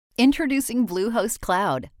Introducing Bluehost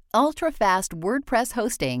Cloud, ultra-fast WordPress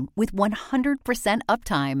hosting with 100%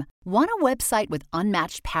 uptime. Want a website with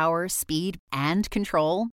unmatched power, speed, and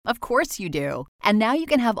control? Of course you do. And now you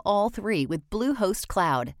can have all three with Bluehost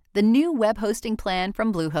Cloud, the new web hosting plan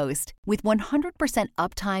from Bluehost. With 100%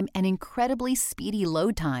 uptime and incredibly speedy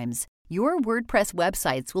load times, your WordPress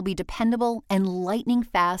websites will be dependable and lightning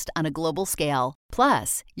fast on a global scale.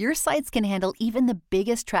 Plus, your sites can handle even the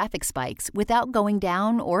biggest traffic spikes without going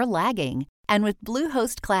down or lagging. And with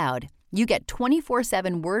Bluehost Cloud, you get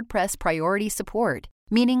 24/7 WordPress priority support,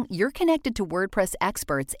 meaning you're connected to WordPress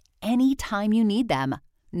experts anytime you need them.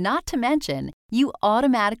 Not to mention, you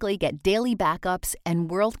automatically get daily backups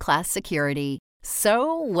and world-class security.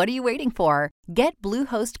 So, what are you waiting for? Get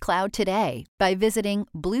Bluehost Cloud today by visiting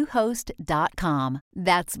Bluehost.com.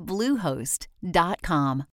 That's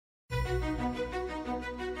Bluehost.com.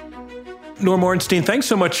 Norm Ornstein, thanks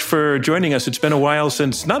so much for joining us. It's been a while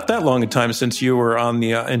since, not that long a time since you were on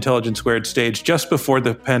the Intelligence Squared stage just before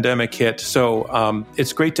the pandemic hit. So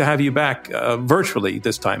it's great to have you back virtually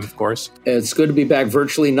this time, of course. It's good to be back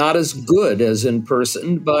virtually, not as good as in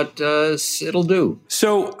person, but it'll do.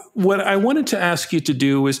 So what I wanted to ask you to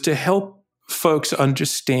do is to help folks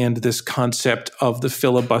understand this concept of the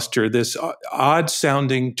filibuster, this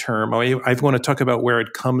odd-sounding term. I want to talk about where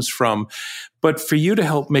it comes from, but for you to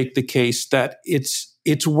help make the case that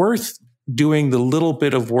it's worth doing the little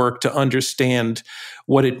bit of work to understand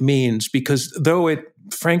what it means, because though it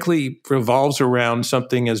frankly revolves around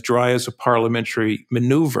something as dry as a parliamentary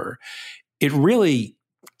maneuver, it really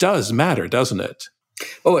does matter, doesn't it?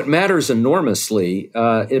 Oh, it matters enormously.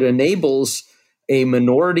 It enables a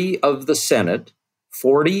minority of the Senate,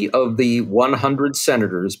 40 of the 100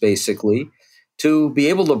 senators, basically, to be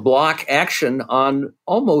able to block action on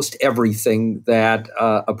almost everything that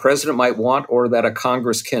a president might want or that a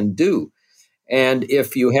Congress can do. And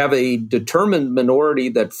if you have a determined minority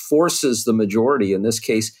that forces the majority, in this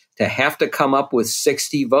case, to have to come up with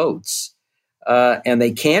 60 votes, and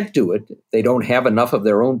they can't do it, they don't have enough of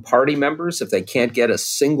their own party members, if they can't get a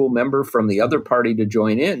single member from the other party to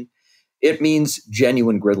join in, it means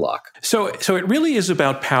genuine gridlock. So it really is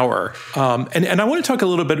about power. And I want to talk a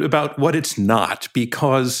little bit about what it's not,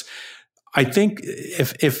 because I think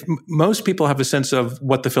if most people have a sense of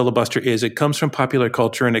what the filibuster is, it comes from popular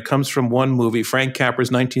culture and it comes from one movie, Frank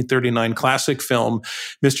Capra's 1939 classic film,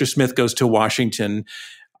 Mr. Smith Goes to Washington.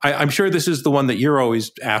 I'm sure this is the one that you're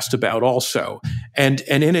always asked about also. And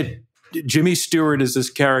in it, Jimmy Stewart is this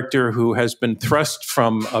character who has been thrust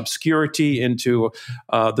from obscurity into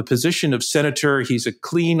the position of senator. He's a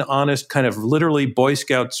clean, honest, kind of literally Boy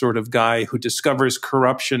Scout sort of guy who discovers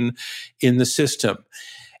corruption in the system.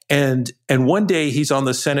 And one day he's on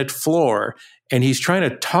the Senate floor and he's trying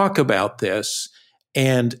to talk about this.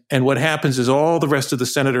 And what happens is all the rest of the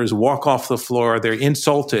senators walk off the floor. They're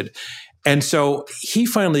insulted. And so he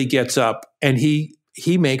finally gets up and he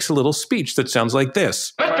makes a little speech that sounds like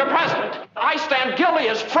this. Mr. President, I stand guilty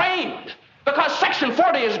as framed because Section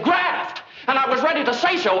 40 is graft. And I was ready to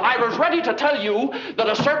say so. I was ready to tell you that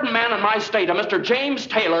a certain man in my state, a Mr. James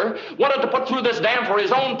Taylor, wanted to put through this dam for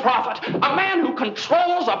his own profit. A man who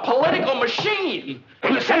controls a political machine.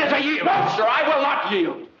 And the Senate, I yield. No, sir, I will not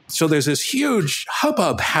yield. So there's this huge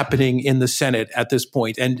hubbub happening in the Senate at this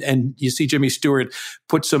point. And you see Jimmy Stewart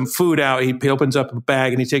put some food out. He opens up a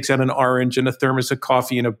bag and he takes out an orange and a thermos of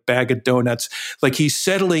coffee and a bag of donuts. Like he's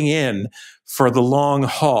settling in for the long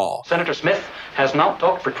haul. Senator Smith has now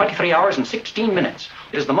talked for 23 hours and 16 minutes.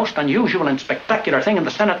 It is the most unusual and spectacular thing in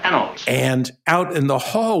the Senate annals. And out in the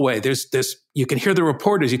hallway, there's this, you can hear the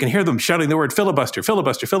reporters, you can hear them shouting the word filibuster,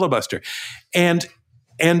 filibuster, filibuster.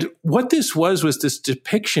 And what this was this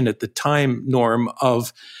depiction at the time, Norm,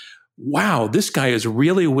 of, wow, this guy is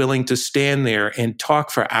really willing to stand there and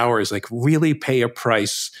talk for hours, like really pay a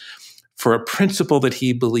price for a principle that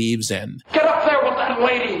he believes in. Get up there with that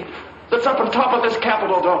lady that's up on top of this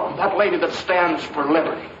Capitol dome, that lady that stands for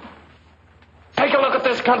liberty. Take a look at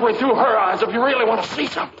this country through her eyes if you really want to see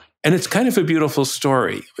something. And it's kind of a beautiful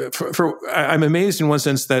story. I'm amazed in one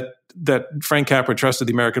sense that Frank Capra trusted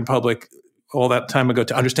the American public all that time ago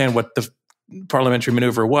to understand what the parliamentary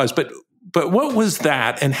maneuver was. But what was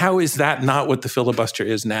that, and how is that not what the filibuster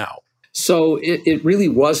is now? So it really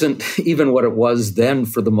wasn't even what it was then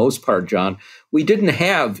for the most part, John. We didn't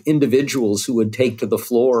have individuals who would take to the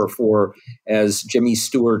floor for, as Jimmy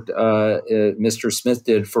Stewart, Mr. Smith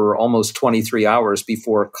did, for almost 23 hours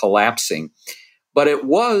before collapsing. But it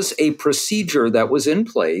was a procedure that was in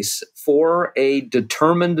place for a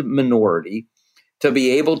determined minority to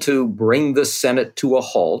be able to bring the Senate to a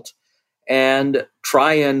halt and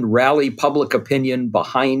try and rally public opinion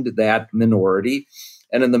behind that minority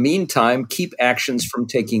And in the meantime, keep actions from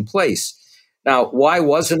taking place. Now, why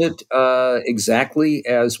wasn't it exactly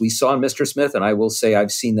as we saw in Mr. Smith? And I will say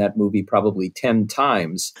I've seen that movie probably 10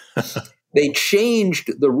 times. They changed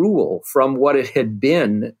the rule from what it had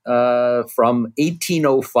been from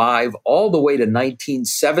 1805 all the way to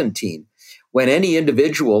 1917, when any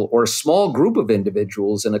individual or small group of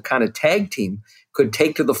individuals in a kind of tag team could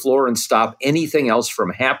take to the floor and stop anything else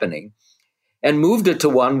from happening, and moved it to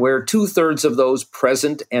one where 2/3 of those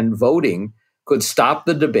present and voting could stop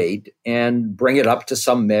the debate and bring it up to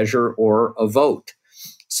some measure or a vote.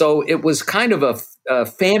 So it was kind of a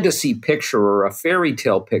fantasy picture or a fairy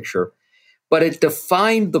tale picture, but it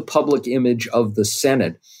defined the public image of the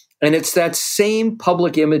Senate. And it's that same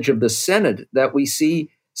public image of the Senate that we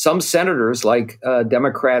see some senators like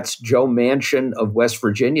Democrats Joe Manchin of West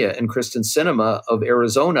Virginia and Kristen Sinema of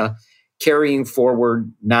Arizona carrying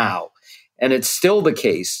forward now. And it's still the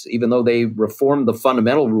case, even though they reformed the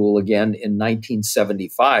fundamental rule again in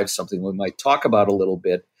 1975, something we might talk about a little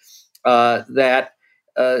bit, that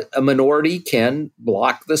a minority can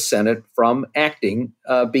block the Senate from acting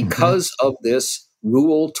because of this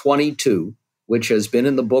Rule 22, which has been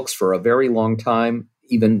in the books for a very long time,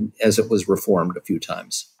 even as it was reformed a few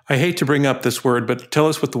times. I hate to bring up this word, but tell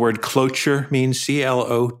us what the word cloture means,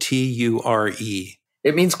 C-L-O-T-U-R-E.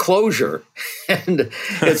 It means closure, and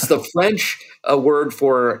it's the French word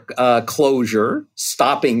for closure,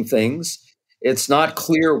 stopping things. It's not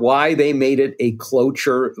clear why they made it a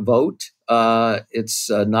cloture vote. It's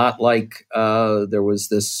not like there was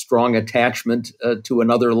this strong attachment to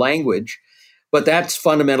another language, but that's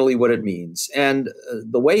fundamentally what it means. And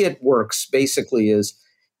the way it works basically is,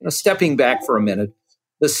 stepping back for a minute,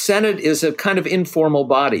 the Senate is a kind of informal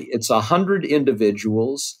body. It's 100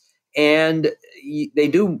 individuals, and they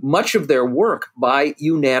do much of their work by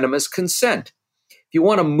unanimous consent. If you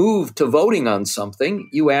want to move to voting on something,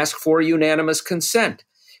 you ask for unanimous consent.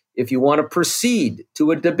 If you want to proceed to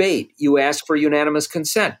a debate, you ask for unanimous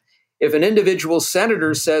consent. If an individual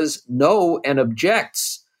senator says no and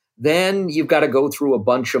objects, then you've got to go through a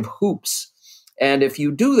bunch of hoops. And if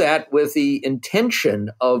you do that with the intention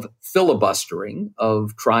of filibustering,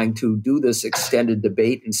 of trying to do this extended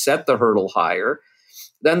debate and set the hurdle higher,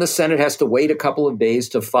 then the Senate has to wait a couple of days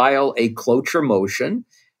to file a cloture motion,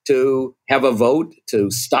 to have a vote,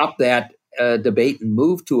 to stop that debate and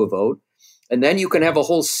move to a vote. And then you can have a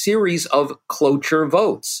whole series of cloture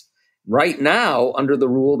votes. Right now, under the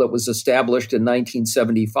rule that was established in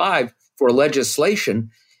 1975 for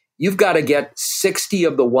legislation, you've got to get 60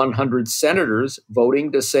 of the 100 senators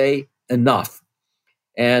voting to say enough.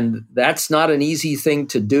 And that's not an easy thing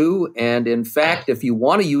to do. And in fact, if you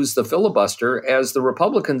want to use the filibuster, as the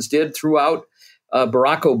Republicans did throughout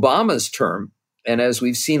Barack Obama's term, and as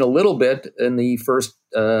we've seen a little bit in the first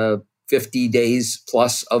 50 days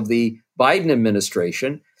plus of the Biden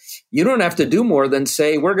administration, you don't have to do more than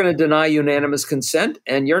say, we're going to deny unanimous consent,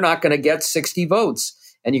 and you're not going to get 60 votes.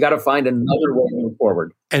 And you got to find another way to move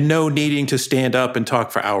forward. And no needing to stand up and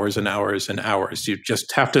talk for hours and hours and hours. You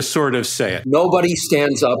just have to sort of say it. Nobody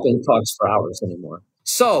stands up and talks for hours anymore.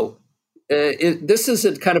 So this is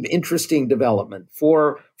a kind of interesting development.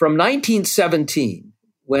 From 1917,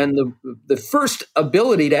 when the first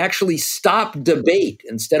ability to actually stop debate,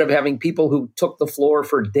 instead of having people who took the floor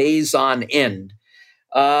for days on end,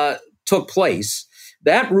 took place,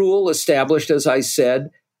 that rule established, as I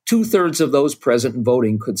said, 2/3 of those present and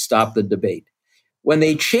voting could stop the debate. When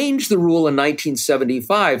they changed the rule in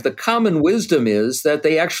 1975, the common wisdom is that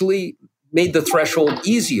they actually made the threshold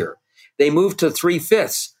easier. They moved to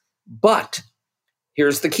 3/5. But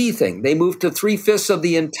here's the key thing. They moved to 3/5 of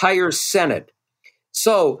the entire Senate.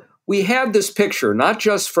 So we have this picture, not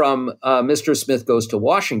just from Mr. Smith Goes to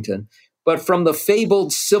Washington, but from the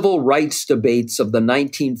fabled civil rights debates of the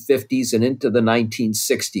 1950s and into the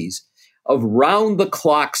 1960s, of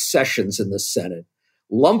round-the-clock sessions in the Senate,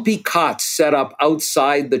 lumpy cots set up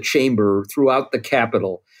outside the chamber throughout the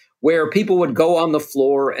Capitol, where people would go on the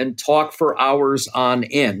floor and talk for hours on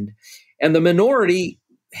end. And the minority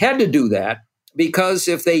had to do that because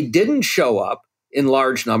if they didn't show up in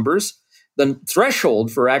large numbers, the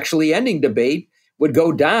threshold for actually ending debate would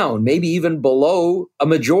go down, maybe even below a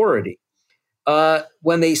majority.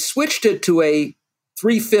 When they switched it to a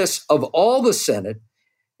 3/5 of all the Senate,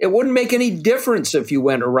 it wouldn't make any difference if you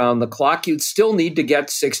went around the clock. You'd still need to get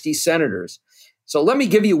 60 senators. So let me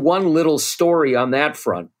give you one little story on that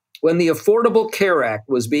front. When the Affordable Care Act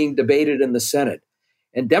was being debated in the Senate,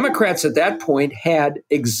 and Democrats at that point had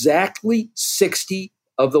exactly 60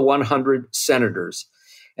 of the 100 senators,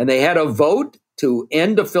 and they had a vote to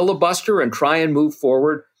end a filibuster and try and move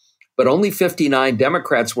forward. but only 59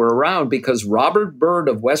 Democrats were around because Robert Byrd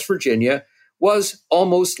of West Virginia was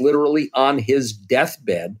almost literally on his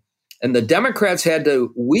deathbed. And the Democrats had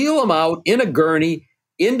to wheel him out in a gurney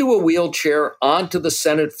into a wheelchair onto the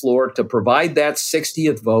Senate floor to provide that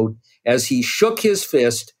 60th vote as he shook his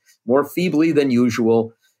fist more feebly than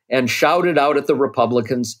usual and shouted out at the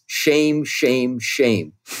Republicans, shame, shame,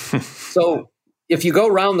 shame. So if you go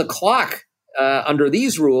round the clock under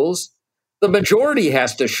these rules, the majority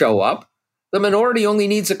has to show up. The minority only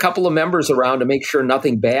needs a couple of members around to make sure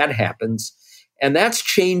nothing bad happens. And that's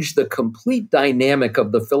changed the complete dynamic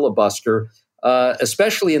of the filibuster,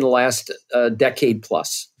 especially in the last decade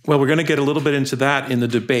plus. Well, we're going to get a little bit into that in the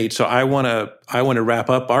debate. So I want to wrap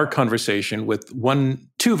up our conversation with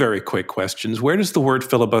two very quick questions. Where does the word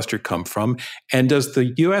filibuster come from? And does the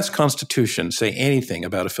U.S. Constitution say anything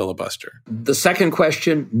about a filibuster? The second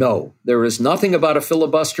question, no. There is nothing about a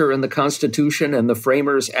filibuster in the Constitution, and the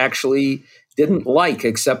framers actually didn't like,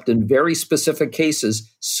 except in very specific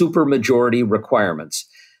cases, supermajority requirements.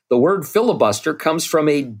 The word filibuster comes from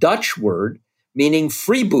a Dutch word meaning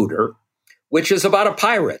freebooter, which is about a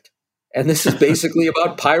pirate. And this is basically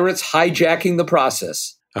about pirates hijacking the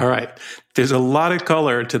process. All right. There's a lot of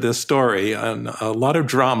color to this story and a lot of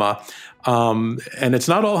drama. And it's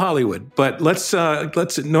not all Hollywood. But let's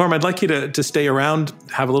Norm, I'd like you to stay around,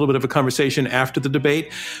 have a little bit of a conversation after the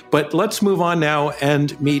debate. But let's move on now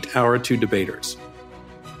and meet our two debaters.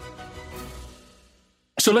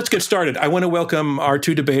 So let's get started. I want to welcome our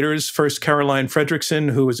two debaters. First, Caroline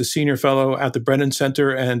Fredrickson, who is a senior fellow at the Brennan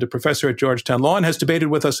Center and a professor at Georgetown Law and has debated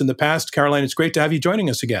with us in the past. Caroline, it's great to have you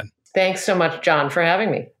joining us again. Thanks so much, John, for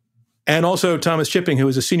having me. And also Thomas Chipping, who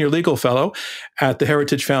is a senior legal fellow at the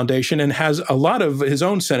Heritage Foundation and has a lot of his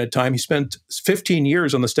own Senate time. He spent 15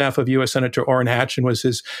 years on the staff of U.S. Senator Orrin Hatch and was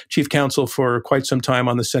his chief counsel for quite some time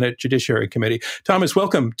on the Senate Judiciary Committee. Thomas,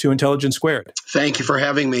 welcome to Intelligence Squared. Thank you for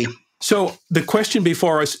having me. So the question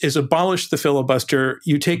before us is abolish the filibuster.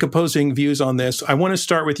 You take opposing views on this. I want to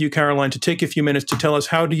start with you, Caroline, to take a few minutes to tell us,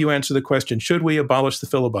 how do you answer the question? Should we abolish the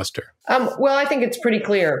filibuster? Well, I think it's pretty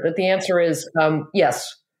clear that the answer is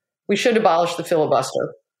yes, we should abolish the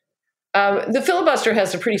filibuster. The filibuster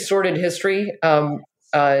has a pretty sordid history.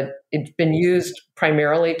 It's been used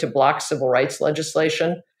primarily to block civil rights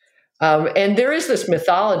legislation. And there is this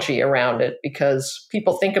mythology around it because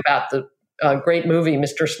people think about the great movie,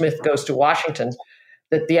 Mr. Smith Goes to Washington,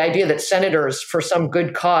 that the idea that senators, for some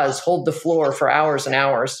good cause, hold the floor for hours and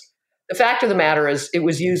hours. The fact of the matter is it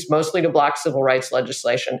was used mostly to block civil rights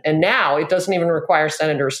legislation. And now it doesn't even require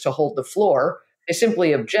senators to hold the floor. They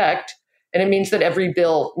simply object. And it means that every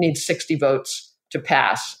bill needs 60 votes to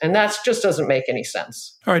pass. And that just doesn't make any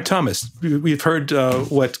sense. All right, Thomas, we've heard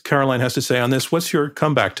what Caroline has to say on this. What's your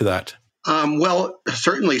comeback to that? Well,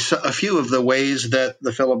 certainly a few of the ways that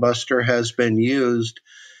the filibuster has been used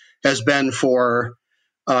has been for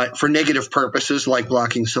negative purposes, like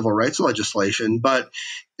blocking civil rights legislation. But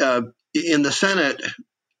in the Senate,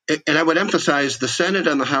 and I would emphasize, the Senate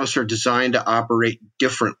and the House are designed to operate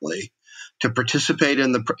differently, to participate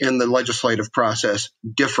in the legislative process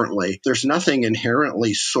differently. There's nothing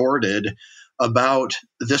inherently sordid about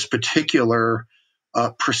this particular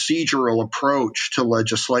procedural approach to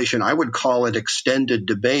legislation. I would call it extended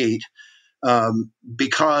debate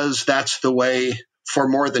because that's the way for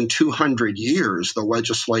more than 200 years the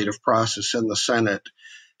legislative process in the Senate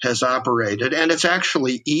has operated. And it's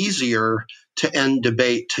actually easier to end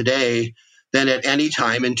debate today than at any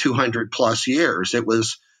time in 200 plus years. It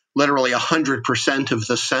was literally 100% of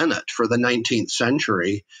the Senate for the 19th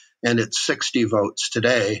century, and it's 60 votes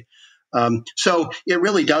today. So it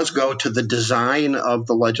really does go to the design of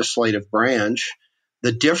the legislative branch,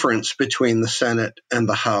 the difference between the Senate and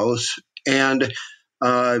the House. And,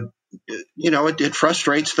 it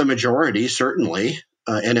frustrates the majority, certainly,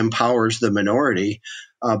 and empowers the minority.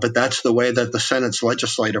 But that's the way that the Senate's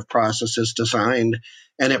legislative process is designed.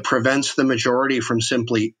 And it prevents the majority from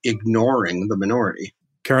simply ignoring the minority.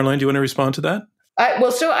 Caroline, do you want to respond to that?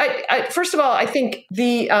 First of all, I think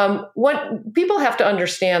what people have to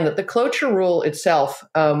understand that the cloture rule itself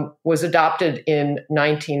was adopted in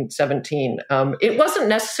 1917. It wasn't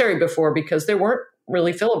necessary before because there weren't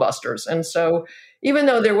really filibusters. And so even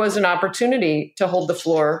though there was an opportunity to hold the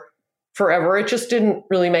floor forever, it just didn't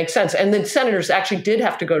really make sense. And the senators actually did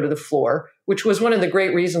have to go to the floor, which was one of the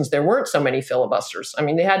great reasons there weren't so many filibusters. I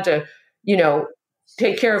mean, they had to,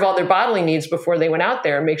 take care of all their bodily needs before they went out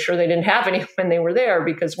there and make sure they didn't have any when they were there,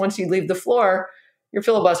 because once you leave the floor, your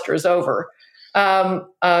filibuster is over.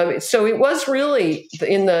 So it was really,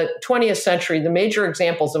 in the 20th century, the major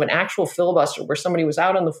examples of an actual filibuster where somebody was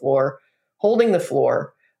out on the floor, holding the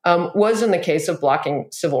floor, was in the case of blocking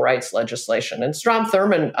civil rights legislation. And Strom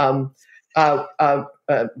Thurmond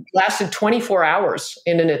lasted 24 hours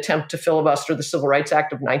in an attempt to filibuster the Civil Rights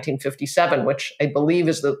Act of 1957, which I believe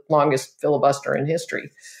is the longest filibuster in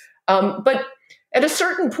history. But at a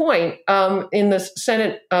certain point in the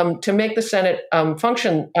Senate, to make the Senate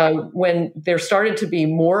function, when there started to be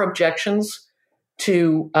more objections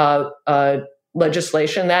to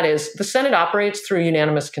legislation, that is, the Senate operates through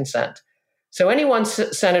unanimous consent. So any one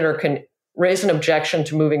senator can raise an objection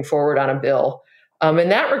to moving forward on a bill,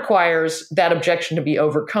 and that requires that objection to be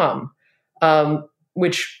overcome,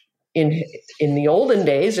 which in the olden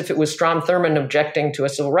days, if it was Strom Thurmond objecting to a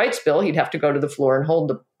civil rights bill, he'd have to go to the floor and hold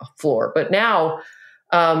the floor. But now,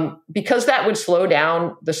 because that would slow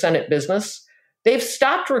down the Senate business, they've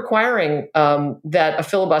stopped requiring that a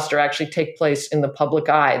filibuster actually take place in the public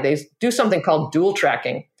eye. They do something called dual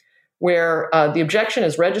tracking, where the objection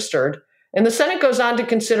is registered, and the Senate goes on to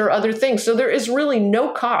consider other things. So there is really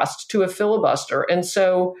no cost to a filibuster. And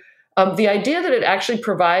so the idea that it actually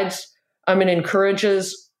provides and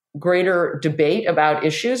encourages greater debate about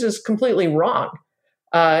issues is completely wrong.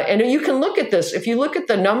 And you can look at this. If you look at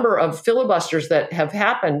the number of filibusters that have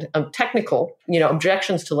happened, technical,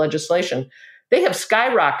 objections to legislation, they have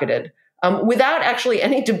skyrocketed without actually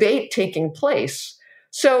any debate taking place.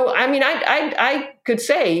 So, I could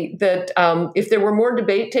say that if there were more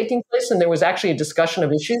debate taking place and there was actually a discussion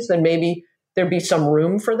of issues, then maybe there'd be some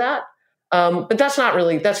room for that. But that's not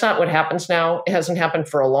what happens now. It hasn't happened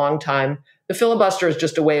for a long time. The filibuster is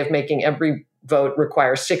just a way of making every vote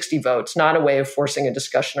require 60 votes, not a way of forcing a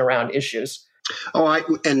discussion around issues.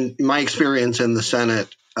 And my experience in the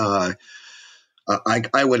Senate, I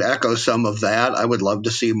would echo some of that. I would love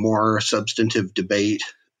to see more substantive debate,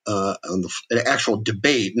 on the actual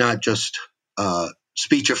debate, not just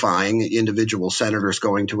speechifying individual senators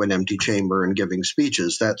going to an empty chamber and giving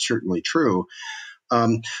speeches. That's certainly true.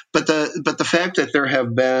 But the fact that there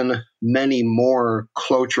have been many more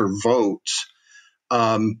cloture votes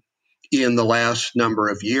in the last number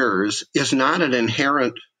of years is not an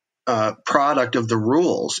inherent product of the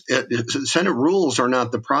rules. Senate rules are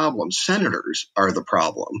not the problem. Senators are the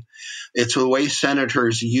problem. It's the way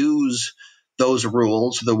senators use those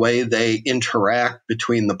rules, the way they interact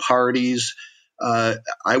between the parties.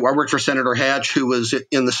 I worked for Senator Hatch, who was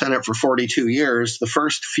in the Senate for 42 years. The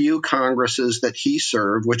first few Congresses that he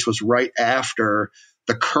served, which was right after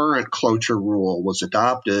the current cloture rule was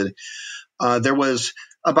adopted, there was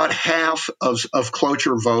about half of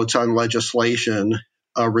cloture votes on legislation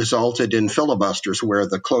resulted in filibusters where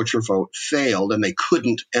the cloture vote failed and they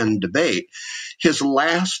couldn't end debate. His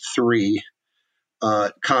last three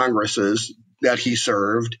Congresses that he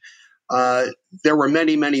served, there were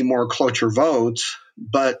many, many more cloture votes,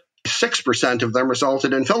 but 6% of them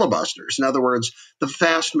resulted in filibusters. In other words, the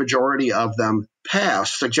vast majority of them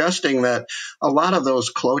passed, suggesting that a lot of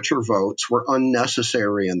those cloture votes were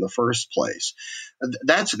unnecessary in the first place.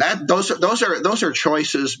 Those are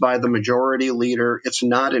choices by the majority leader. It's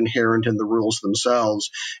not inherent in the rules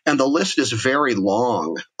themselves. And the list is very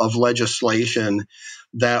long of legislation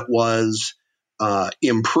that was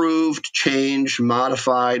improved, changed,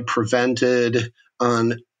 modified, prevented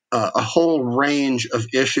on a whole range of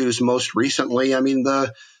issues. Most recently,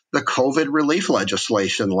 the COVID relief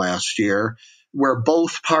legislation last year, where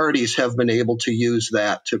both parties have been able to use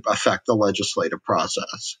that to affect the legislative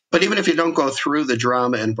process. But even if you don't go through the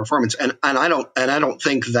drama and performance, and I don't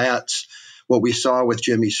think that's what we saw with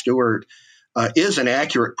Jimmy Stewart, is an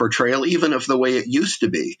accurate portrayal, even of the way it used to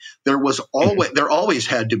be. There always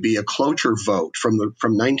had to be a cloture vote from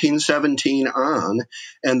 1917 on,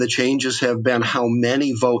 and the changes have been how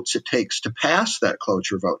many votes it takes to pass that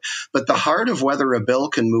cloture vote. But the heart of whether a bill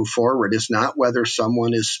can move forward is not whether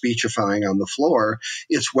someone is speechifying on the floor,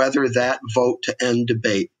 it's whether that vote to end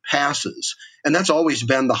debate passes. And that's always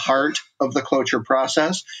been the heart of the cloture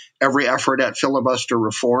process. Every effort at filibuster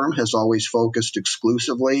reform has always focused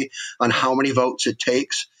exclusively on how many votes it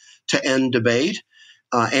takes to end debate.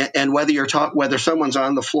 And whether someone's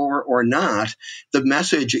on the floor or not, the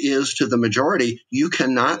message is to the majority, you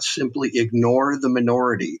cannot simply ignore the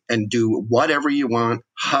minority and do whatever you want,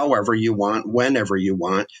 however you want, whenever you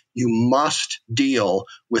want. You must deal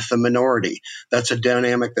with the minority. That's a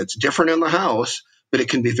dynamic that's different in the House, but it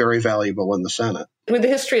can be very valuable in the Senate. With the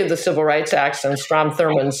history of the Civil Rights Acts and Strom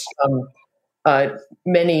Thurmond's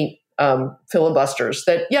many filibusters,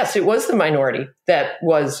 that yes, it was the minority that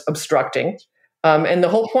was obstructing. And the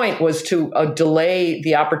whole point was to delay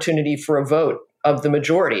the opportunity for a vote of the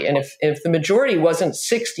majority. And if the majority wasn't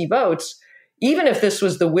 60 votes, even if this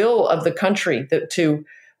was the will of the country to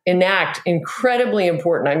enact incredibly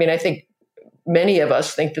important, I think many of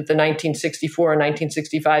us think that the 1964 and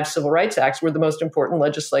 1965 Civil Rights Acts were the most important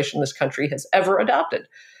legislation this country has ever adopted.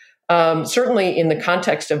 Certainly in the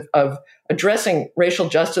context of addressing racial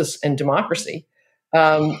justice and democracy.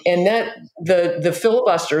 And that the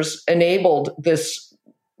filibusters enabled this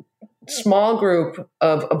small group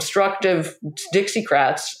of obstructive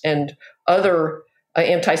Dixiecrats and other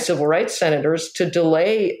anti-civil rights senators to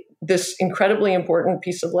delay this incredibly important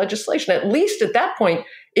piece of legislation. At least at that point,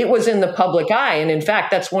 it was in the public eye. And in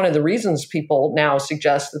fact, that's one of the reasons people now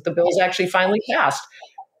suggest that the bills actually finally passed,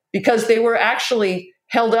 because they were actually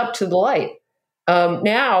held up to the light.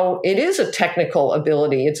 Now it is a technical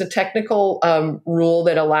ability. It's a technical rule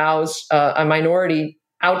that allows a minority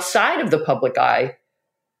outside of the public eye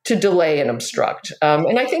to delay and obstruct.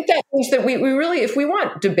 And I think that means that we really, if we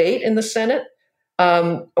want debate in the Senate,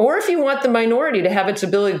 or if you want the minority to have its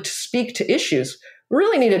ability to speak to issues, we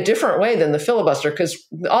really need a different way than the filibuster, because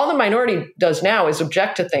all the minority does now is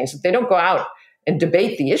object to things. They don't go out and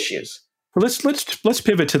debate the issues. Well, let's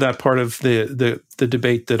pivot to that part of the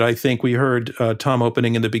debate that I think we heard Tom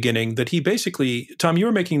opening in the beginning. That he basically, Tom, you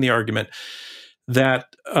were making the argument that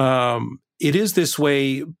it is this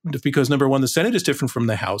way because, number one, the Senate is different from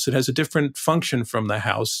the House. It has a different function from the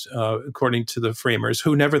House, according to the framers,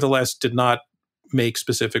 who nevertheless did not make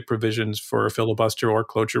specific provisions for a filibuster or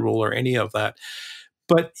cloture rule or any of that.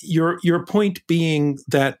 But your point being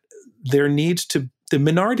that the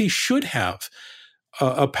minority should have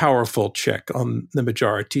a powerful check on the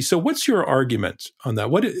majority. So what's your argument on that?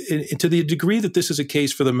 To the degree that this is a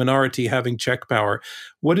case for the minority having check power,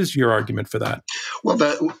 what is your argument for that? Well,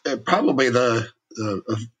 probably the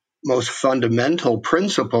most fundamental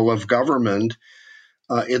principle of government,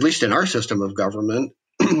 at least in our system of government,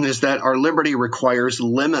 is that our liberty requires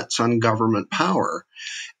limits on government power.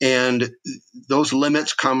 And those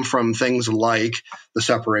limits come from things like the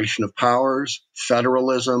separation of powers,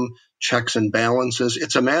 federalism, checks and balances.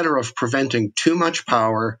 It's a matter of preventing too much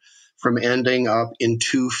power from ending up in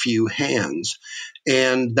too few hands.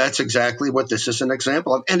 And that's exactly what this is an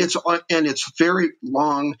example of. And it's very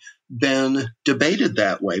long been debated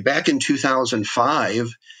that way. Back in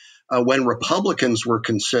 2005, when Republicans were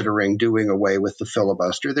considering doing away with the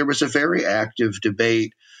filibuster, there was a very active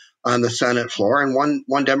debate on the Senate floor. And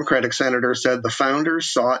one Democratic senator said the founders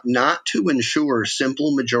sought not to ensure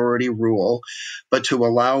simple majority rule, but to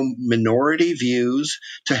allow minority views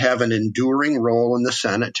to have an enduring role in the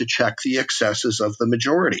Senate to check the excesses of the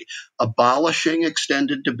majority. Abolishing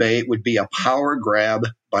extended debate would be a power grab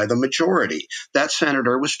by the majority. That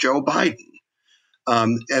senator was Joe Biden.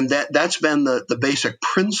 And that's been the basic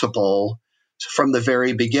principle from the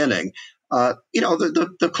very beginning.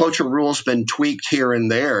 The cloture rule's been tweaked here and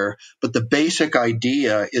there, but the basic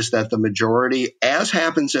idea is that the majority, as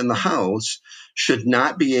happens in the House, should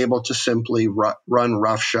not be able to simply run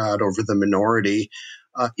roughshod over the minority.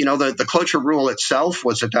 The cloture rule itself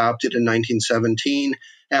was adopted in 1917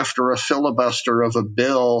 after a filibuster of a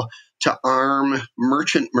bill to arm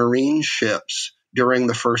merchant marine ships during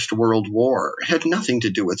the First World War. It had nothing to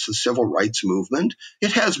do with the civil rights movement.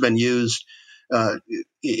 It has been used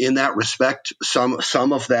in that respect,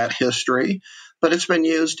 some of that history, but it's been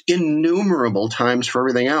used innumerable times for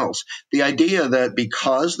everything else. The idea that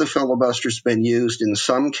because the filibuster's been used in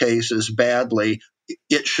some cases badly,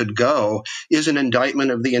 it should go, is an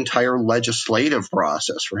indictment of the entire legislative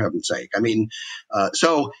process, for heaven's sake. I mean, it's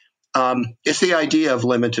the idea of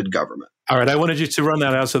limited government. All right, I wanted you to run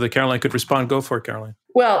that out so that Caroline could respond. Go for it, Caroline.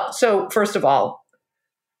 Well, so first of all,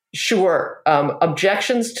 sure,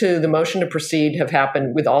 objections to the motion to proceed have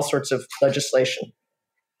happened with all sorts of legislation.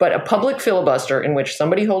 But a public filibuster in which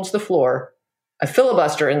somebody holds the floor, a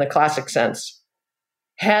filibuster in the classic sense,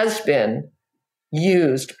 has been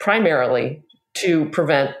used primarily to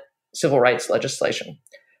prevent civil rights legislation.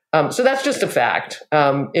 So that's just a fact.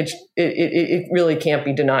 It really can't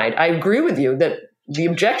be denied. I agree with you that the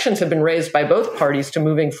objections have been raised by both parties to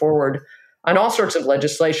moving forward on all sorts of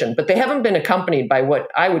legislation, but they haven't been accompanied by what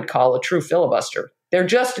I would call a true filibuster. They're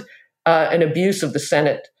just an abuse of the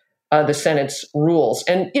Senate's rules.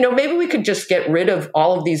 And, maybe we could just get rid of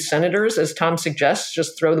all of these senators, as Tom suggests,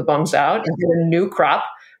 just throw the bums out and get a new crop.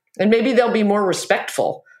 And maybe they'll be more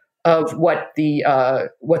respectful of what the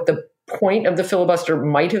point of the filibuster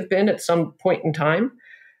might have been at some point in time.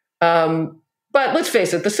 But let's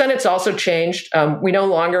face it, the Senate's also changed. We no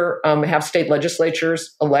longer have state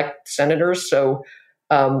legislatures elect senators, so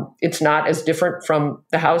it's not as different from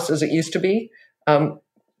the House as it used to be. Some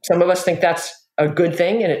of us think that's a good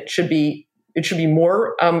thing, and it should be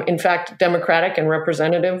more, in fact, democratic and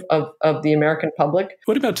representative of the American public.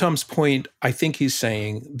 What about Tom's point? I think he's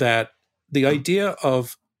saying that the idea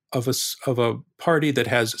of of a party that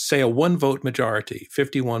has, say, a 1-vote majority,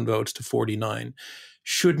 51 votes to 49,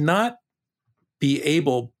 should not be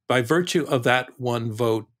able, by virtue of that one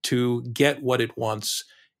vote, to get what it wants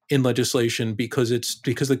in legislation because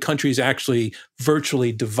the country is actually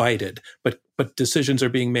virtually divided, but decisions are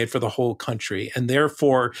being made for the whole country, and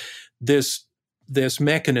therefore this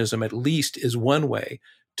mechanism at least is one way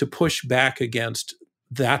to push back against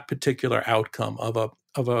that particular outcome of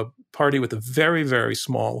a party with a very, very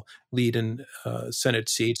small lead in Senate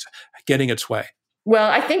seats getting its way.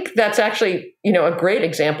 Well, I think that's actually, a great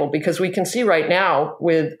example, because we can see right now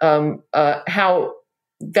with how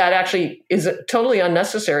that actually is totally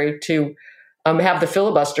unnecessary to have the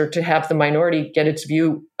filibuster, to have the minority get its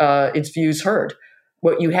views heard.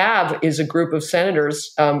 What you have is a group of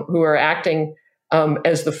senators who are acting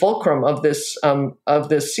as the fulcrum of this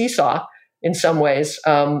seesaw in some ways,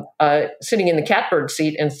 sitting in the catbird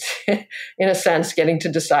seat and, in a sense, getting to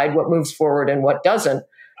decide what moves forward and what doesn't.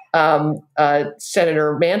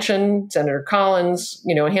 Senator Manchin, Senator Collins,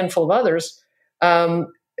 a handful of others,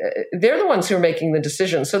 they're the ones who are making the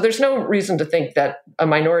decision. So there's no reason to think that a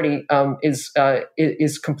minority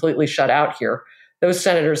is completely shut out here. Those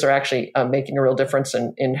senators are actually making a real difference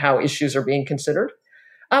in how issues are being considered.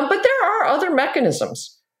 But there are other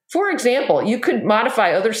mechanisms. For example, you could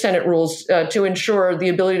modify other Senate rules to ensure the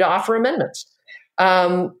ability to offer amendments.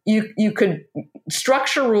 You could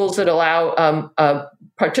structure rules that allow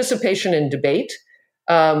participation in debate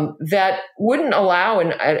that wouldn't allow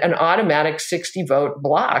an automatic 60-vote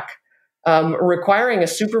block, requiring a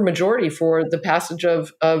supermajority for the passage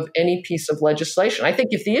of any piece of legislation. I think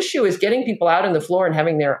if the issue is getting people out on the floor and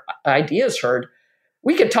having their ideas heard,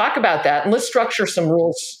 we could talk about that, and let's structure some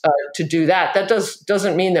rules to do that. That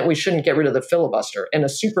doesn't mean that we shouldn't get rid of the filibuster and a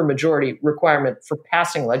supermajority requirement for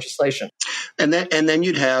passing legislation. And then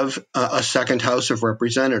you'd have a second House of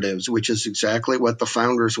Representatives, which is exactly what the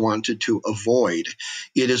founders wanted to avoid.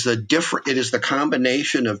 It is the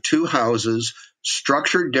combination of two houses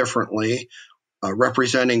structured differently,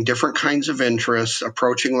 representing different kinds of interests,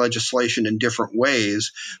 approaching legislation in different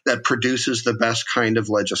ways, that produces the best kind of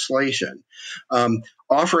legislation.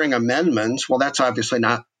 Offering amendments, well, that's obviously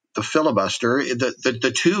not the filibuster.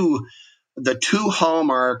 The two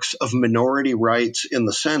hallmarks of minority rights in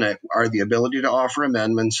the Senate are the ability to offer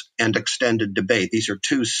amendments and extended debate. These are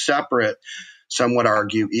two separate, some would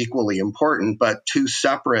argue equally important, but two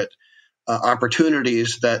separate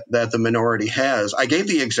opportunities that the minority has. I gave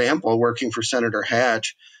the example, working for Senator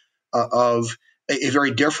Hatch, of a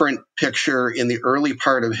very different picture in the early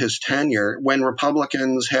part of his tenure, when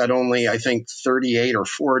Republicans had only, I think, 38 or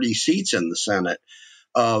 40 seats in the Senate,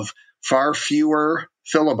 of far fewer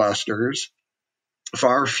filibusters,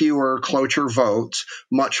 far fewer cloture votes,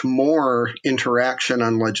 much more interaction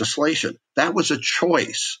on legislation. That was a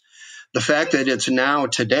choice. The fact that it's now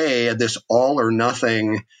today this all or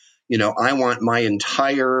nothing, I want my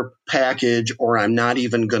entire package, or I'm not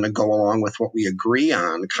even going to go along with what we agree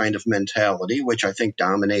on kind of mentality, which I think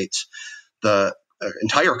dominates the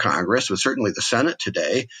entire Congress, but certainly the Senate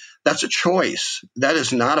today, that's a choice. That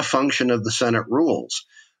is not a function of the Senate rules.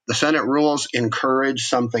 The Senate rules encourage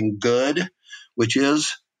something good, which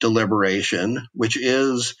is deliberation, which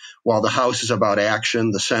is, while the House is about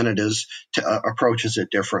action, the Senate approaches it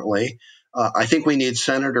differently. I think we need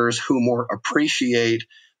senators who more appreciate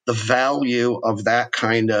the value of that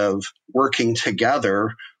kind of working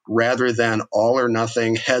together, rather than all or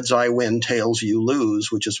nothing, heads I win, tails you lose,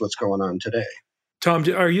 which is what's going on today. Tom,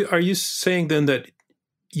 are you saying then that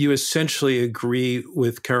you essentially agree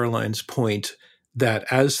with Caroline's point that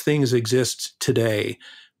as things exist today,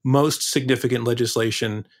 most significant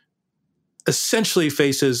legislation essentially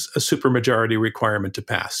faces a supermajority requirement to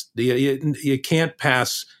pass? You can't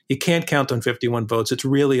count on 51 votes. It's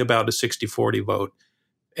really about a 60-40 vote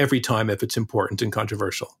every time if it's important and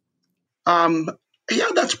controversial. Yeah,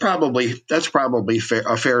 that's probably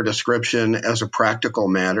a fair description as a practical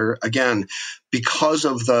matter. Again, because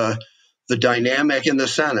of the dynamic in the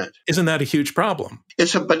Senate. Isn't that a huge problem?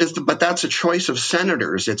 But that's a choice of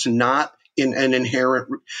senators. It's not an inherent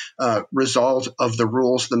result of the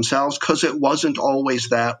rules themselves, because it wasn't always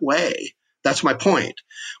that way. That's my point.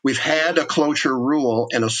 We've had a cloture rule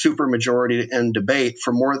and a supermajority and debate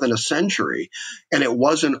for more than a century, and it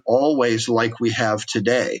wasn't always like we have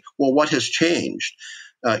today. Well, what has changed?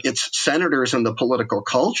 It's senators and the political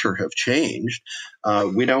culture have changed.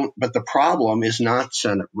 But the problem is not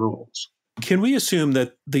Senate rules. Can we assume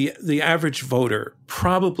that the average voter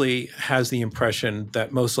probably has the impression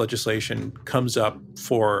that most legislation comes up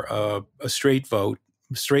for a straight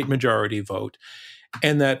majority vote,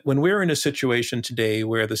 And that when we're in a situation today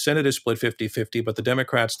where the Senate is split 50-50, but the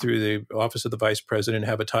Democrats through the office of the vice president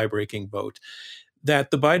have a tie-breaking vote,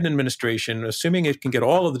 that the Biden administration, assuming it can get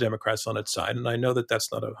all of the Democrats on its side, and I know that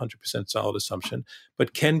that's not a 100% solid assumption,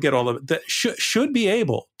 but can get all of it, that should be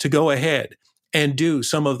able to go ahead and do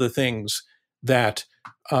some of the things that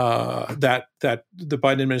that the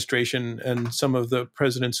Biden administration and some of the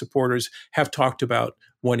president's supporters have talked about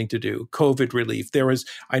wanting to do. COVID relief.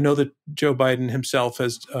 I know that Joe Biden himself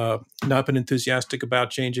has not been enthusiastic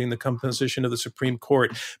about changing the composition of the Supreme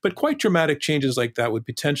Court, but quite dramatic changes like that would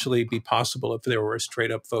potentially be possible if there were a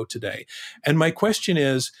straight up vote today. And my question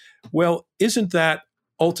is, well, isn't that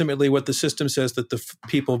ultimately what the system says that the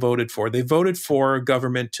people voted for? They voted for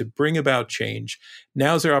government to bring about change.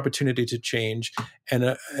 Now's their opportunity to change. And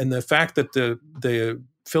the fact that the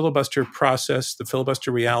filibuster process, the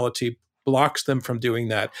filibuster reality blocks them from doing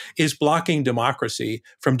that is blocking democracy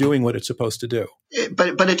from doing what it's supposed to do.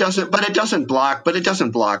 But it doesn't block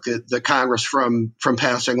the Congress from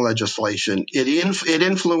passing legislation. It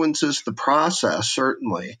influences the process,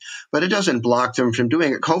 certainly, but it doesn't block them from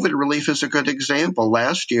doing it. COVID relief is a good example.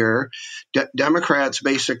 Last year, Democrats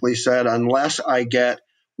basically said, unless I get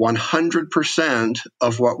 100%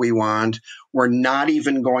 of what we want, we're not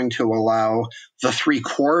even going to allow the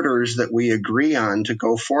 3/4 that we agree on to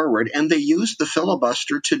go forward. And they used the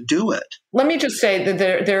filibuster to do it. Let me just say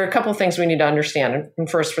that there are a couple of things we need to understand. And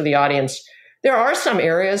first, for the audience, there are some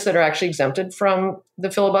areas that are actually exempted from the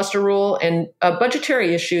filibuster rule, and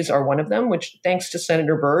budgetary issues are one of them, which thanks to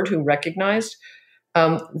Senator Byrd, who recognized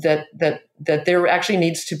that there actually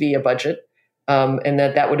needs to be a budget. And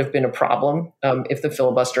that would have been a problem if the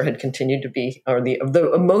filibuster had continued to be, or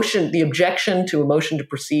the objection to a motion to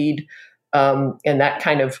proceed, and that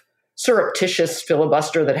kind of surreptitious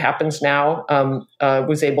filibuster that happens now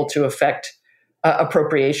was able to affect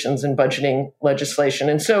appropriations and budgeting legislation.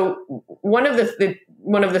 And so one of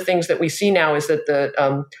the things that we see now is that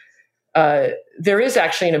there is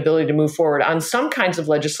actually an ability to move forward on some kinds of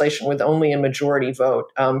legislation with only a majority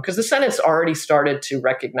vote, because the Senate's already started to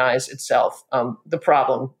recognize itself the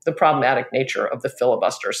problematic nature of the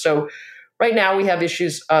filibuster. So right now we have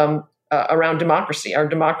issues around democracy. Our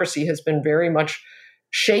democracy has been very much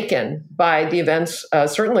shaken by the events,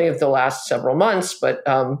 certainly of the last several months, but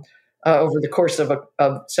over the course of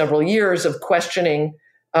several years of questioning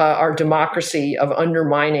our democracy, of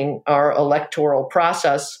undermining our electoral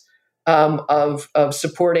process, of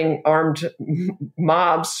supporting armed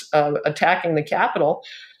mobs attacking the Capitol.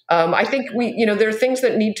 I think there are things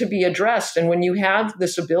that need to be addressed. And when you have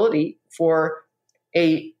this ability for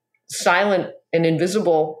a silent and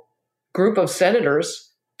invisible group of senators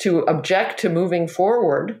to object to moving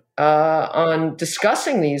forward on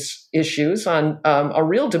discussing these issues, on a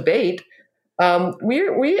real debate,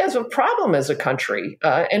 we have a problem as a country.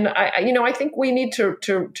 And I think we need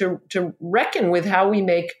to reckon with how we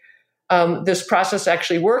make this process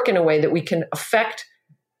actually work in a way that we can affect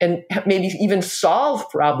and maybe even solve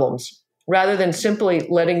problems rather than simply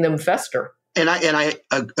letting them fester. And I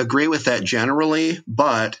agree with that generally,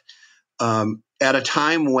 but at a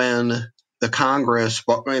time when the Congress,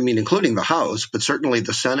 including the House, but certainly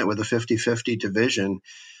the Senate with a 50-50 division,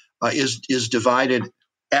 is divided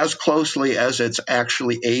as closely as it's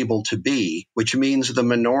actually able to be, which means the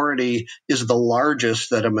minority is the largest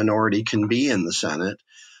that a minority can be in the Senate.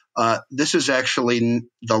 This is actually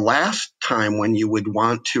the last time when you would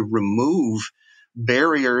want to remove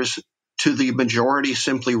barriers to the majority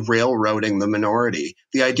simply railroading the minority.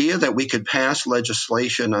 The idea that we could pass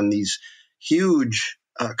legislation on these huge,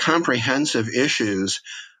 comprehensive issues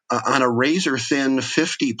on a razor-thin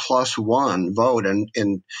 50+1 vote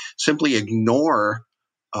and simply ignore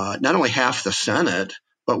not only half the Senate,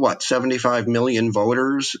 but 75 million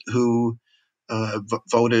voters who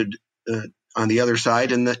voted on the other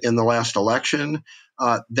side in the last election.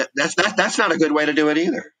 That's not a good way to do it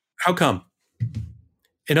either. How come?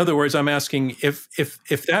 In other words, I'm asking if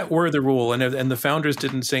that were the rule, and the founders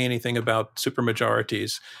didn't say anything about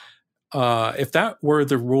supermajorities, if that were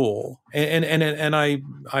the rule, and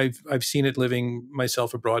I've seen it living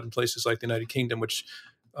myself abroad in places like the United Kingdom, which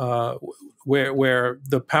where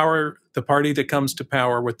the party that comes to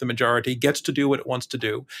power with the majority gets to do what it wants to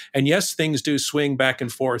do. And yes, things do swing back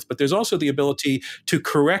and forth, but there's also the ability to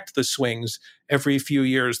correct the swings every few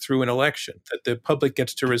years through an election, that the public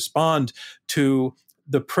gets to respond to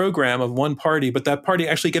the program of one party, but that party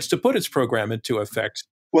actually gets to put its program into effect.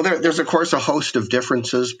 Well, there's, of course, a host of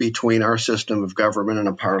differences between our system of government and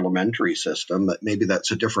a parliamentary system. But maybe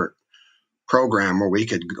that's a different program where we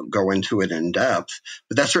could go into it in depth.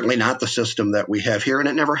 But that's certainly not the system that we have here, and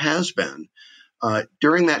it never has been.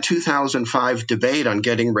 During that 2005 debate on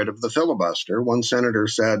getting rid of the filibuster, one senator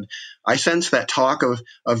said, "I sense that talk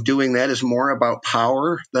of doing that is more about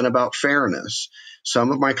power than about fairness.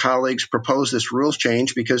 Some of my colleagues propose this rules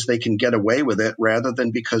change because they can get away with it rather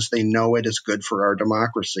than because they know it is good for our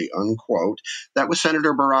democracy," unquote. That was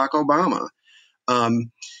Senator Barack Obama.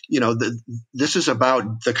 This is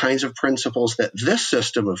about the kinds of principles that this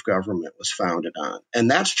system of government was founded on.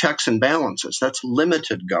 And that's checks and balances. That's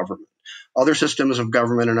limited government. Other systems of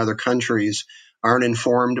government in other countries aren't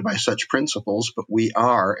informed by such principles, but we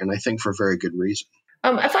are, and I think for very good reason.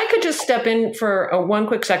 If I could just step in for one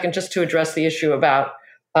quick second just to address the issue about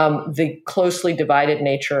the closely divided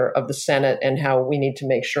nature of the Senate and how we need to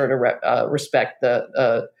make sure to respect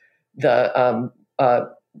the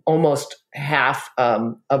almost half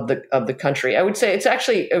of the country. I would say it's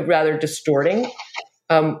actually rather distorting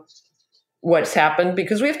what's happened,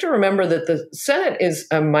 because we have to remember that the Senate is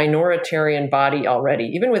a minoritarian body already,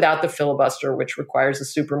 even without the filibuster, which requires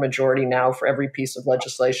a supermajority now for every piece of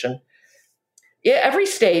legislation. Every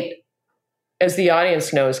state, as the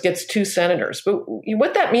audience knows, gets 2 senators. But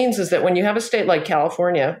what that means is that when you have a state like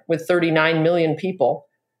California with 39 million people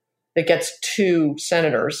that gets 2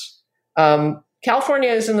 senators, California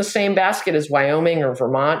is in the same basket as Wyoming or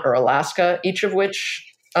Vermont or Alaska, each of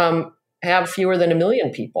which have fewer than 1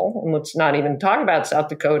 million people. And let's not even talk about South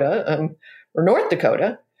Dakota or North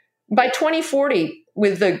Dakota. By 2040,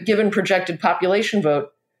 with the given projected population vote,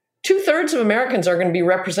 2/3 of Americans are going to be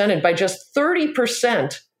represented by just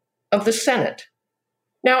 30% of the Senate.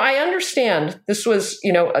 Now, I understand this was,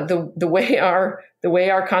 the way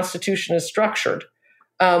our Constitution is structured.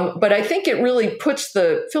 But I think it really puts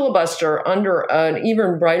the filibuster under an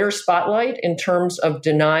even brighter spotlight in terms of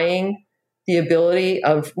denying the ability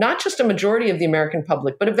of not just a majority of the American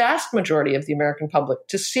public, but a vast majority of the American public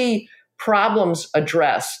to see problems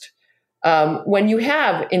addressed. When you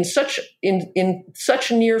have in such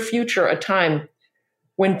near future a time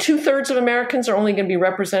when 2/3 of Americans are only going to be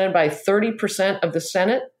represented by 30% of the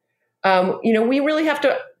Senate, we really have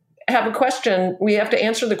to have a question. We have to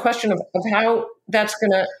answer the question of how that's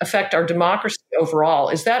going to affect our democracy overall.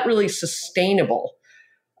 Is that really sustainable?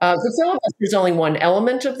 The filibuster is only one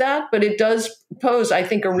element of that, but it does pose, I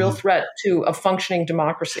think, a real threat to a functioning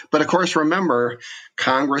democracy. But of course, remember,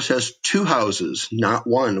 Congress has 2 houses, not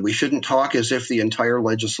one. We shouldn't talk as if the entire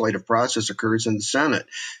legislative process occurs in the Senate.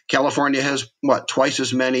 California has, twice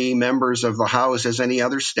as many members of the House as any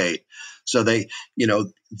other state. So the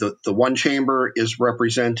one chamber is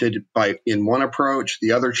represented in one approach,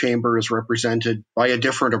 the other chamber is represented by a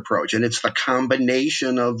different approach. And it's the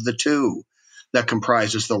combination of the 2 that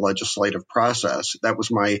comprises the legislative process. That was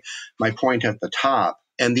my point at the top.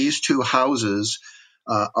 And these 2 houses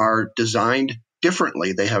are designed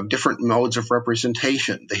differently. They have different modes of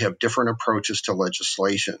representation. They have different approaches to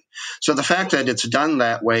legislation. So the fact that it's done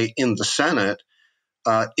that way in the Senate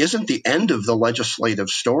isn't the end of the legislative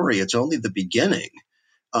story. It's only the beginning.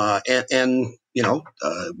 We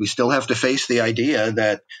still have to face the idea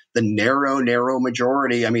that the narrow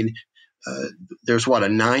majority, there's a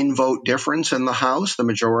 9-vote difference in the House. The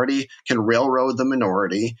majority can railroad the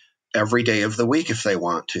minority every day of the week if they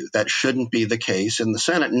want to. That shouldn't be the case in the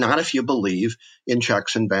Senate, not if you believe in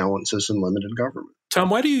checks and balances and limited government. Tom,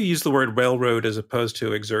 why do you use the word railroad as opposed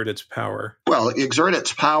to exert its power? Well, exert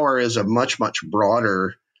its power is a much, much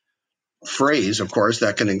broader phrase, of course,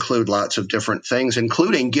 that can include lots of different things,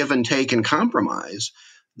 including give and take and compromise.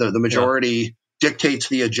 The majority dictates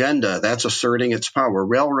the agenda. That's asserting its power.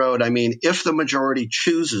 Railroad, if the majority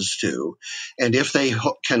chooses to, and if they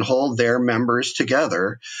can hold their members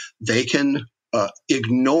together, they can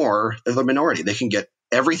ignore the minority. They can get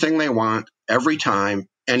everything they want every time,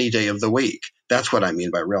 any day of the week. That's what I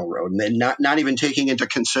mean by railroad. And then not even taking into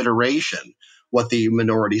consideration what the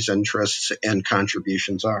minority's interests and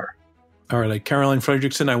contributions are. All right, Caroline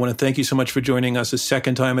Fredrickson, I want to thank you so much for joining us a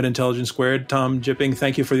second time at Intelligence Squared. Tom Jipping,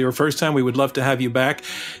 thank you for your first time. We would love to have you back.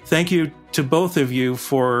 Thank you to both of you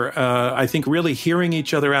for, I think, really hearing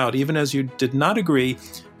each other out. Even as you did not agree,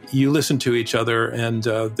 you listened to each other, and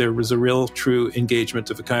there was a real, true engagement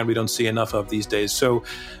of a kind we don't see enough of these days. So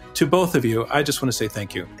to both of you, I just want to say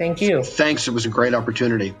thank you. Thank you. Thanks. It was a great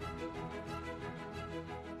opportunity.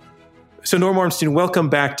 So Norm Ornstein, welcome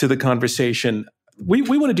back to the conversation. We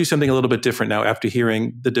want to do something a little bit different now after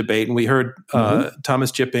hearing the debate. And we heard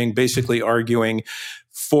Thomas Jipping basically arguing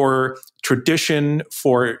for tradition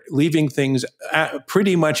for leaving things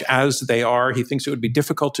pretty much as they are. He thinks it would be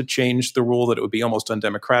difficult to change the rule, that it would be almost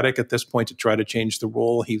undemocratic at this point to try to change the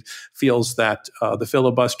rule. He feels that the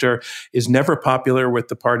filibuster is never popular with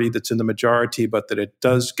the party that's in the majority, but that it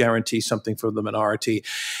does guarantee something for the minority.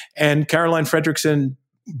 And Caroline Frederickson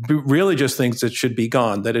really just thinks it should be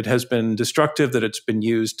gone, that it has been destructive, that it's been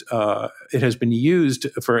used. It has been used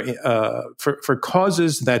for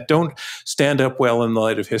causes that don't stand up well in the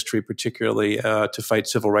light of history, particularly to fight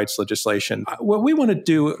civil rights legislation. What we want to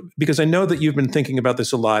do, because I know that you've been thinking about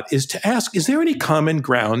this a lot, is to ask: is there any common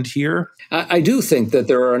ground here? I do think that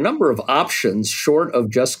there are a number of options short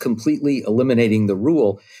of just completely eliminating the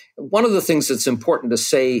rule. One of the things that's important to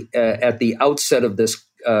say at the outset of this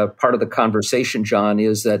part of the conversation, John,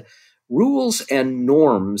 is that rules and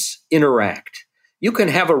norms interact. You can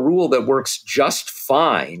have a rule that works just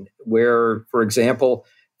fine, where, for example,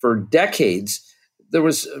 for decades, there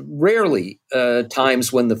was rarely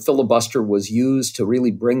times when the filibuster was used to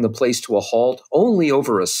really bring the place to a halt, only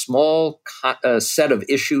over a small set of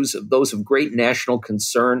issues, those of great national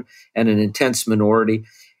concern and an intense minority.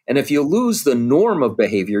 And if you lose the norm of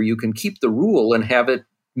behavior, you can keep the rule and have it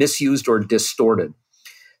misused or distorted.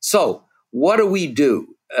 So what do we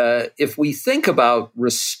do? If we think about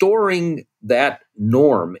restoring that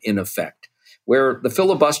norm, in effect, where the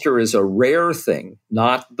filibuster is a rare thing,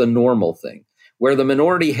 not the normal thing, where the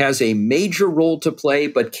minority has a major role to play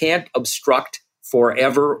but can't obstruct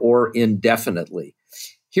forever or indefinitely,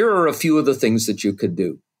 here are a few of the things that you could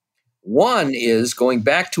do. One is, going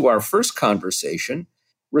back to our first conversation,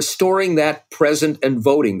 restoring that present and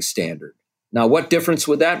voting standard. Now, what difference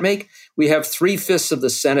would that make? We have 3/5 of the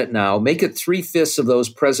Senate now. Make it 3/5 of those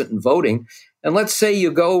present and voting. And let's say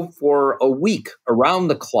you go for a week around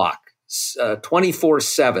the clock,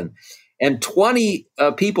 24/7, and 20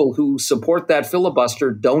 people who support that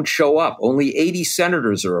filibuster don't show up. Only 80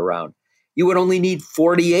 senators are around. You would only need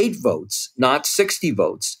 48 votes, not 60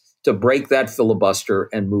 votes, to break that filibuster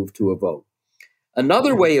and move to a vote.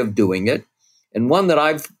 Another way of doing it, and one that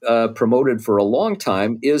I've promoted for a long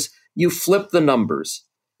time, is you flip the numbers.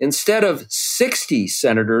 Instead of 60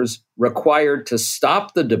 senators required to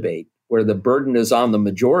stop the debate, where the burden is on the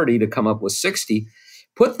majority to come up with 60,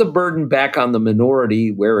 put the burden back on the minority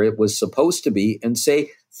where it was supposed to be and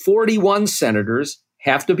say 41 senators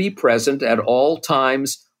have to be present at all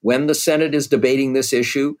times when the Senate is debating this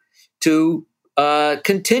issue to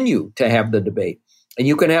continue to have the debate. And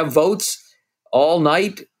you can have votes all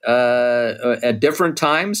night at different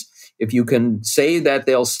times. If you can say that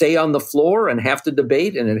they'll stay on the floor and have to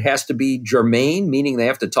debate, and it has to be germane, meaning they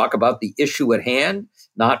have to talk about the issue at hand,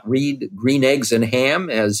 not read green eggs and ham,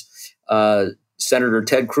 as Senator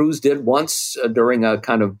Ted Cruz did once during a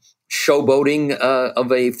kind of showboating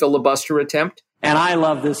of a filibuster attempt. And I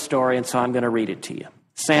love this story, and so I'm going to read it to you.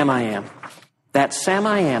 Sam I am. That Sam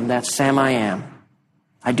I am, that Sam I am.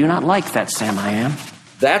 I do not like that Sam I am.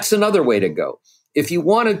 That's another way to go. If you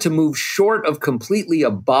wanted to move short of completely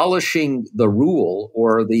abolishing the rule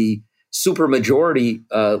or the supermajority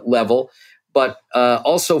level, but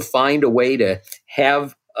also find a way to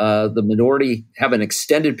have the minority have an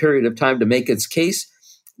extended period of time to make its case,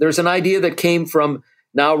 there's an idea that came from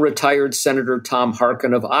now retired Senator Tom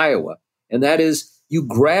Harkin of Iowa, and that is you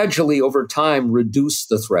gradually over time reduce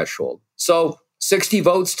the threshold. So 60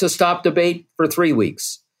 votes to stop debate for 3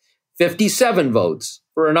 weeks, 57 votes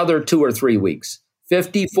for another 2 or 3 weeks,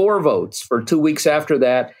 54 votes for 2 weeks after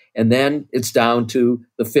that, and then it's down to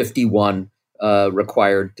the 51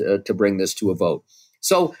 required to bring this to a vote.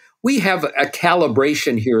 So we have a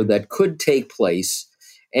calibration here that could take place,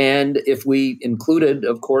 and if we included,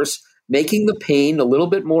 of course, making the pain a little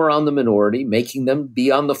bit more on the minority, making them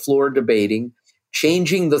be on the floor debating,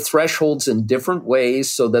 changing the thresholds in different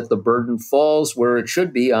ways so that the burden falls where it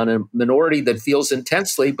should be on a minority that feels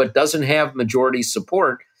intensely but doesn't have majority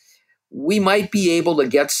support, we might be able to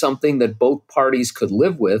get something that both parties could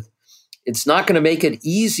live with. It's not going to make it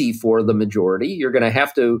easy for the majority. You're going to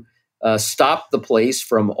have to stop the place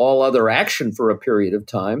from all other action for a period of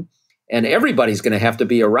time. And everybody's going to have to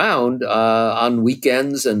be around on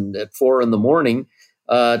weekends and at 4 a.m.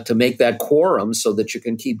 To make that quorum so that you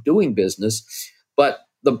can keep doing business. But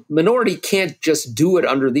the minority can't just do it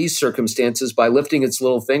under these circumstances by lifting its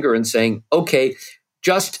little finger and saying, okay,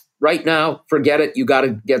 just right now, forget it. You got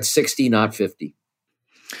to get 60, not 50.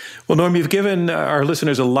 Well, Norm, you've given our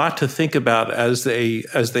listeners a lot to think about as they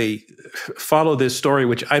follow this story,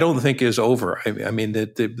 which I don't think is over. I mean,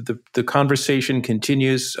 the conversation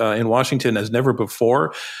continues in Washington as never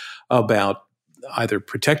before about either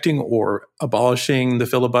protecting or abolishing the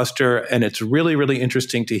filibuster. And it's really, really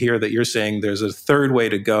interesting to hear that you're saying there's a third way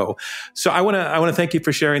to go. So I want to thank you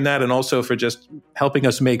for sharing that, and also for just helping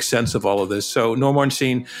us make sense of all of this. So Noam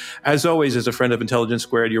Ornstein, as always, as a friend of Intelligence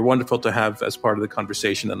Squared, you're wonderful to have as part of the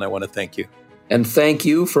conversation, and I want to thank you. And thank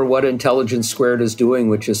you for what Intelligence Squared is doing,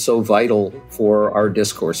 which is so vital for our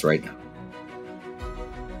discourse right now.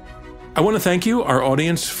 I want to thank you, our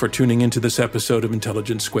audience, for tuning into this episode of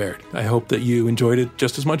Intelligence Squared. I hope that you enjoyed it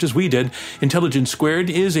just as much as we did. Intelligence Squared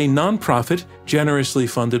is a nonprofit generously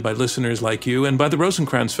funded by listeners like you and by the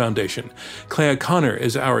Rosencrantz Foundation. Clea Connor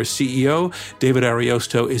is our CEO, David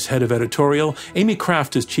Ariosto is head of editorial, Amy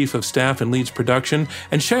Kraft is chief of staff and leads production,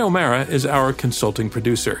 and Shay O'Mara is our consulting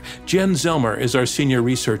producer. Jen Zelmer is our senior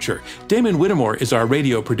researcher. Damon Whittemore is our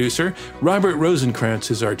radio producer. Robert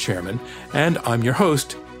Rosencrantz is our chairman. And I'm your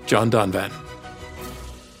host, John Donvan.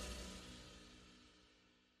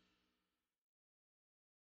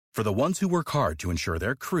 For the ones who work hard to ensure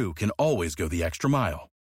their crew can always go the extra mile,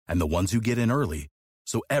 and the ones who get in early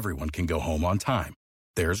so everyone can go home on time,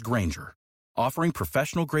 there's Grainger, offering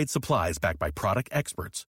professional-grade supplies backed by product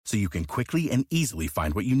experts so you can quickly and easily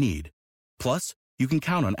find what you need. Plus, you can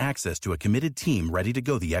count on access to a committed team ready to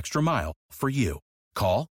go the extra mile for you.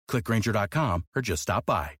 Call, click Grainger.com, or just stop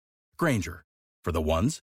by. Grainger, for the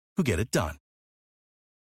ones who get it done.